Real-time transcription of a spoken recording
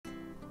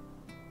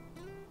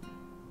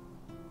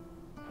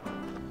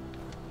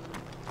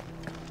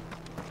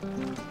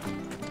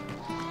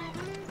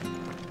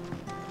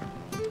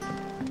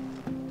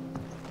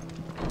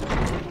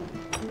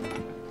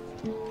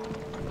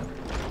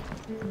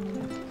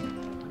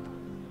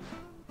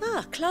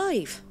Ah,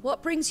 Clive,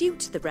 what brings you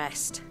to the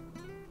rest?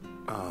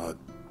 Our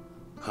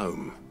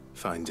home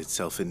finds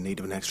itself in need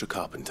of an extra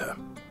carpenter.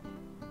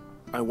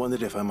 I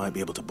wondered if I might be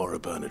able to borrow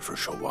Bernard for a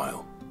short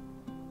while.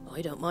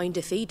 I don't mind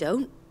if he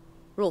don't.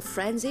 We're all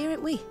friends here,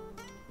 aren't we?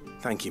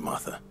 Thank you,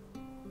 Martha.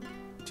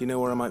 Do you know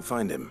where I might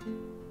find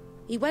him?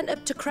 He went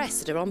up to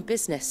Cressida on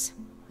business.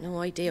 No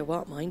idea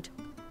what, mind.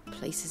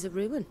 Place is a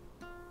ruin.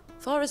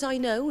 Far as I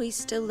know, he's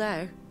still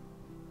there.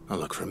 I'll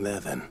look for him there,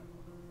 then.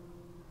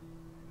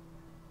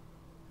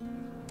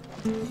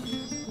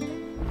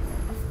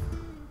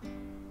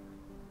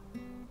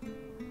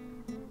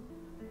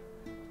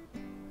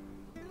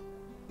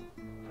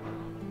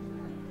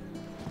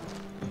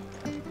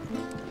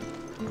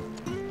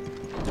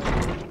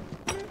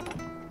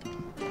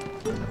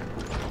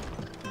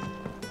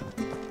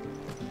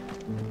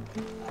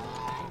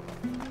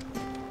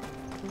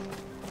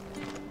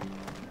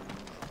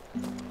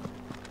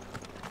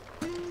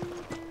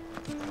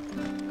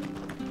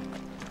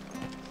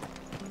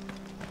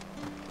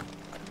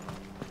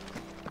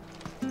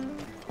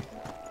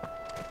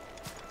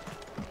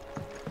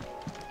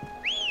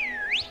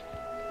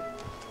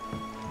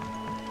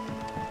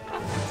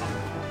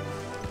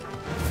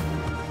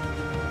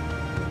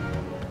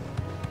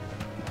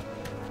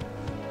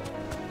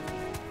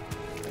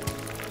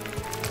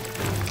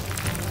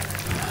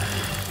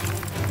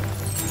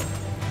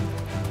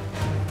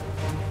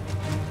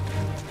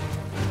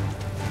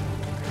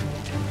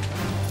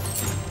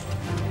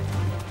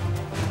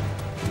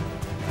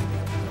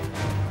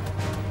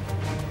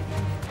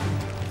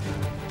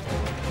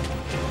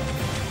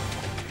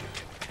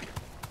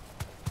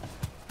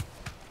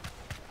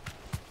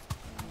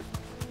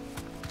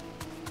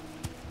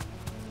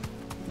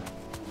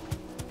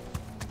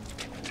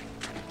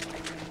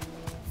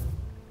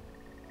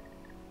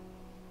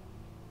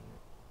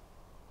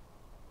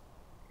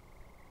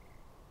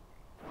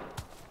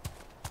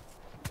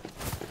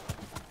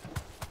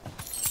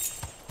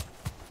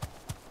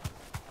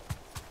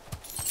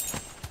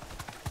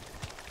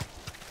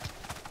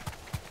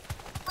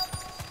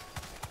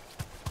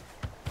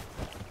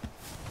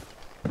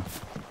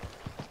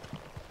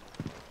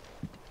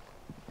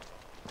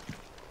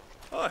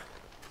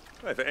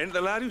 If it ain't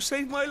the lad who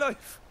saved my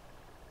life.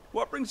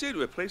 What brings you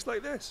to a place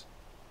like this?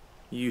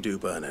 You do,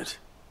 Bernard.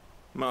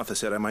 Martha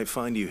said I might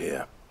find you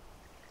here.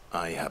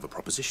 I have a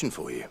proposition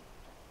for you.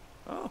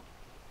 Oh,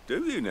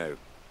 do you now?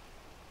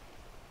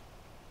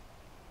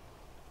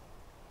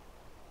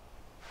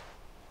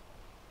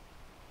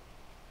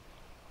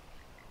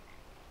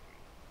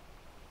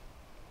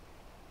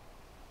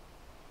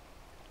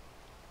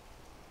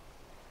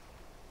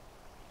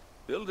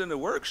 Building a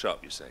workshop,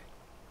 you say?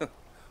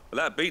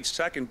 Well, that beats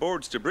tacking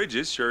boards to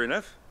bridges, sure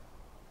enough.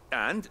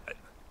 And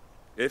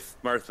if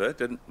Martha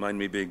didn't mind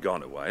me being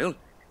gone a while,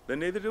 then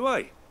neither do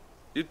I.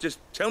 You just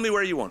tell me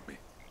where you want me.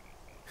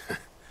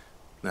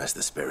 That's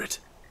the spirit.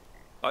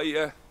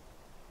 I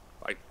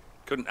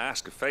couldn't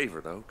ask a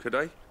favor, though, could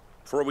I?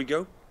 Before we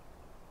go?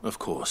 Of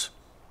course.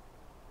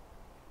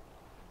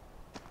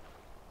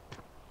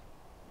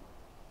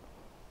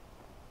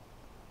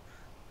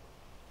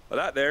 Well,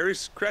 that there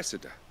is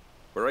Cressida,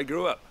 where I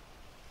grew up.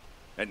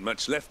 Ain't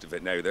much left of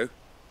it now, though.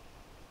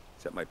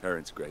 Except my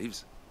parents'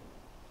 graves.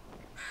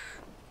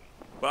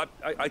 But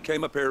I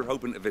came up here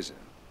hoping to visit.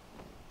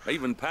 I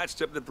even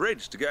patched up the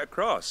bridge to get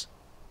across.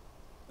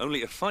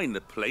 Only to find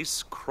the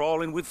place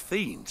crawling with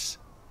fiends.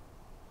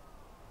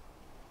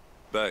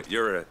 But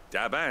you're a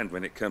dab hand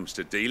when it comes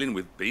to dealing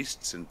with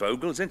beasts and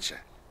bogles, ain't you?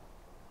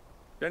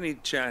 Any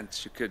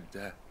chance you could,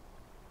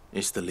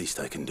 It's the least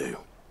I can do.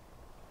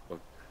 Well,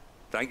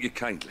 thank you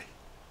kindly.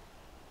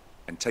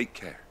 And take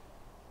care.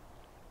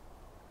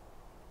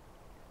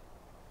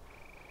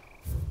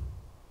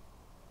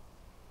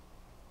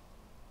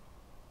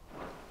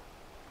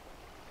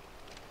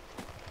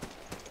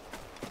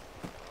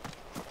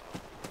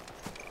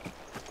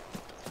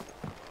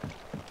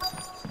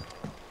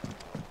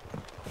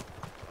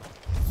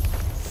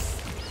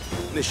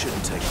 This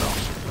shouldn't take long.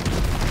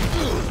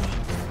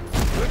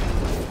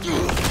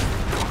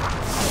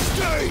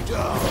 Stay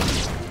down!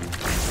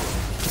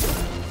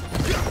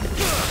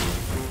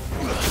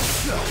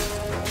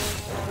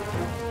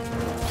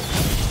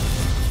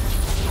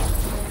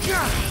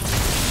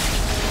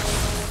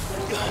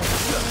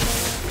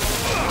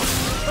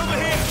 Over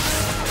here!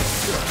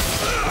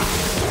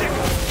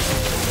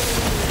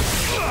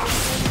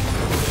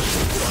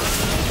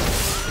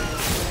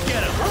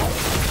 Get him!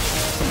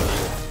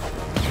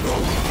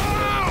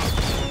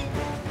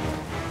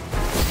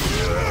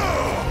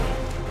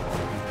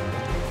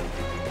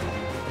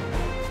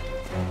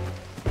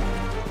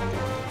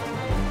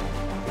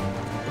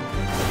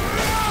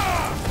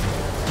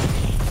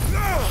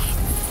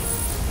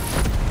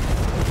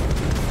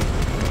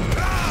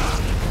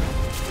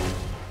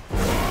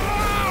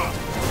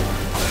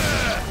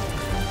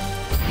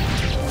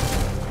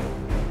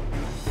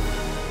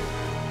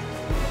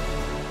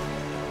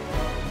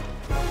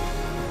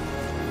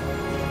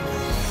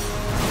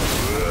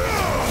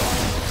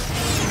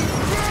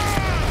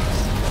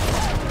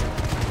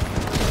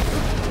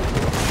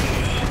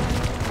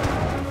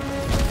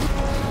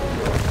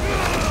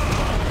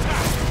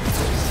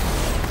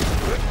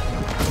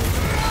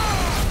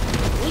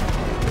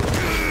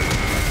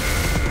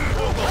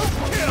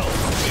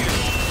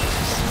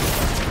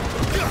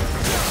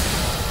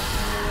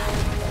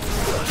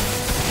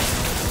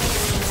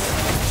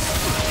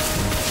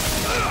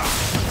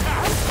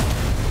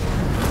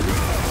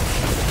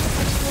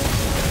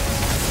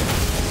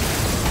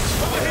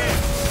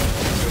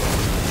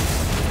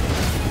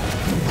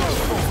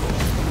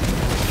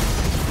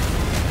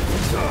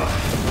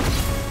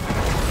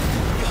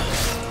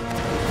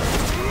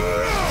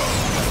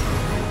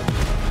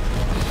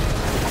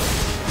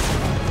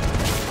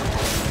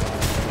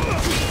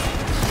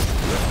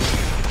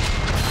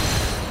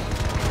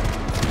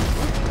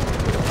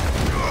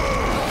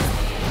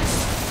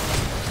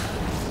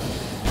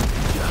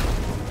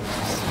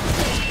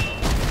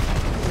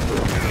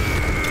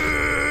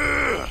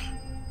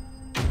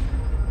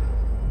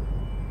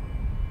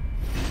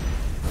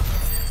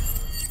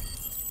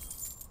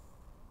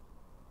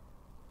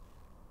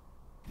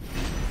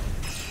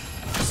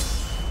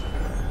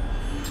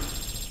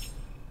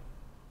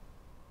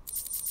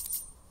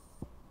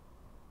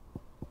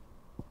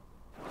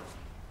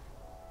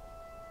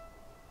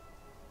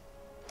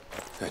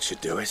 That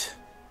should do it.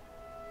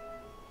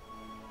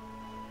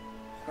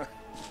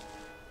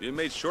 You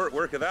made short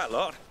work of that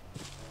lot.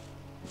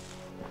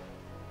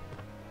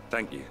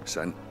 Thank you,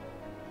 son.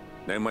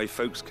 Now my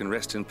folks can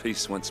rest in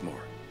peace once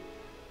more.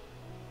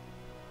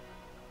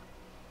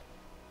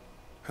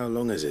 How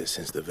long is it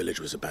since the village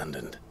was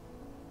abandoned?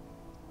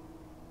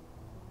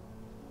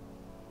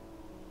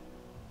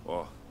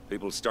 Oh,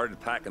 people started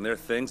packing their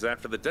things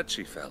after the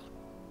duchy fell.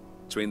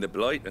 Between the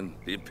Blight and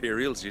the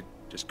Imperials, you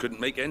just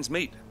couldn't make ends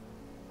meet.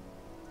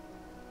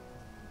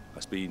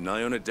 Must be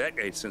nigh on a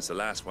decade since the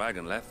last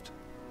wagon left.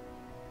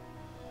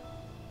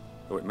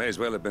 Oh, it may as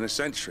well have been a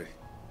century,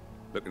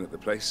 looking at the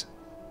place.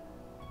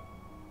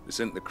 This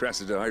isn't the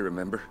Cressida I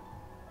remember.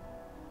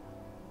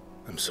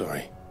 I'm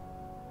sorry.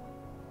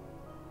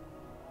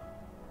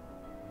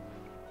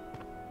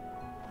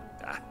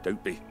 Ah,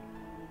 don't be.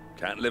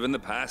 Can't live in the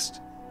past,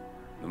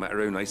 no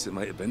matter how nice it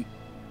might have been.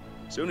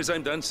 Soon as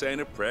I'm done saying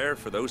a prayer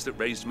for those that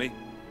raised me,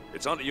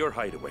 it's on to your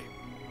hideaway.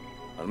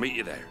 I'll meet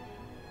you there.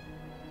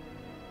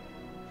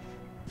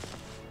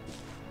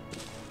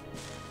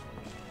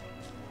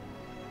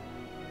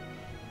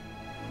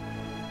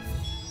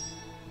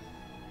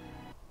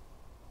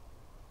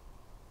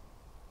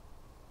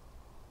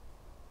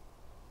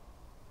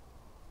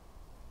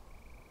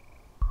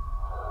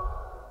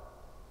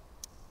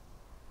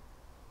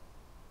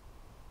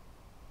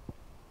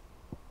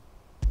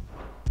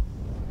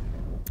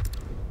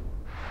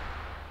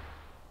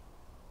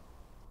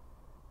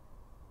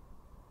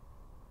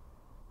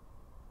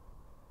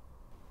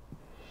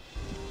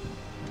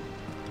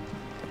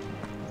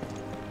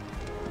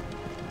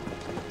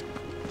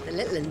 The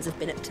little uns have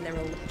been up to their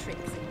old tricks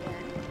again.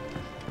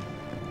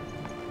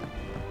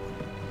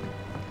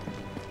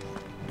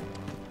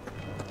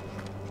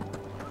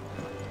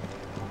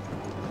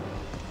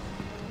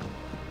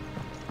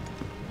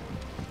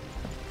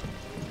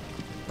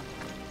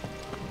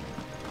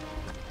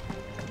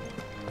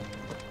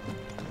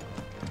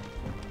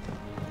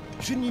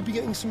 Shouldn't you be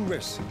getting some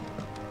rest?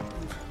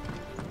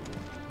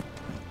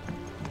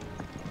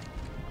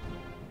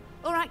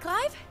 All right,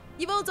 Clive.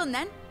 You've all done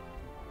then?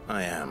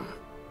 I am.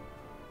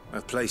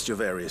 I've placed your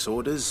various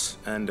orders,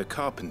 and a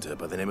carpenter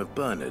by the name of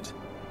Bernard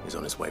is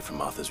on his way from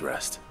Martha's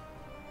Rest.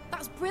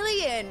 That's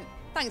brilliant.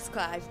 Thanks,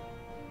 Clive.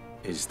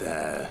 Is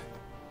there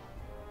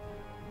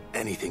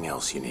anything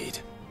else you need?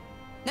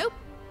 Nope.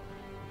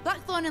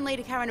 Blackthorn and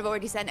Lady Karen have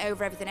already sent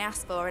over everything I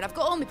asked for, and I've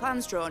got all my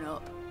plans drawn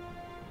up.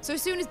 So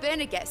as soon as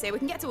Bernard gets here, we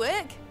can get to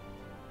work.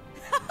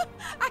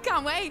 I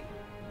can't wait.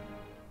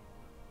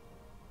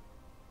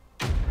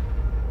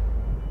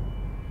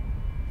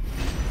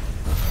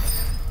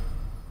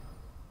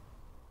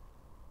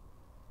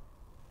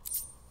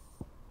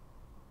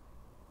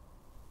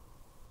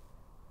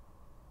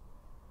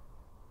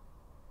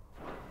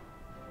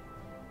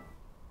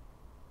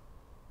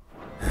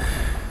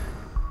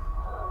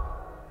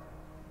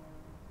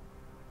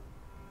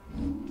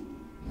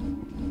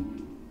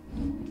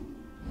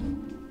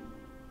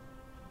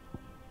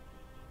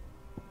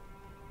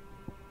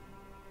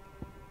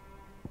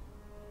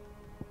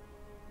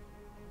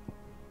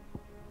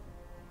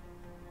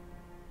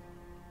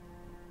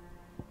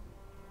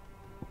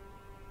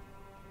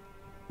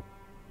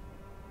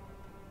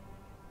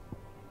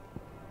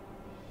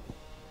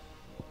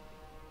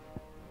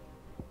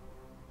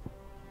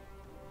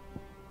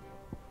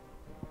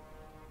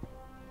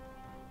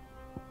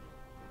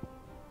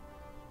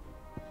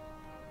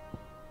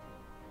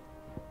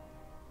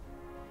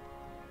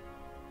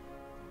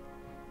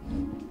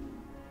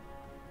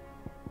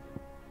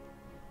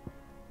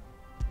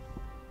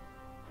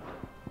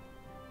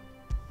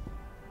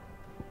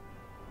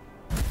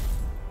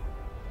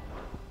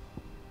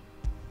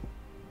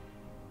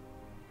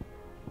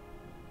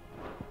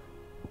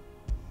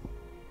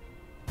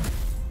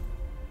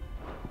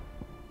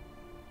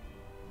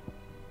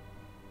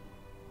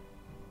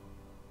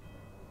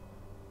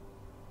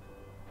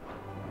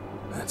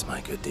 That's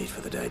my good deed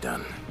for the day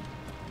done.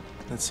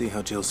 Let's see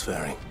how Jill's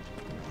faring.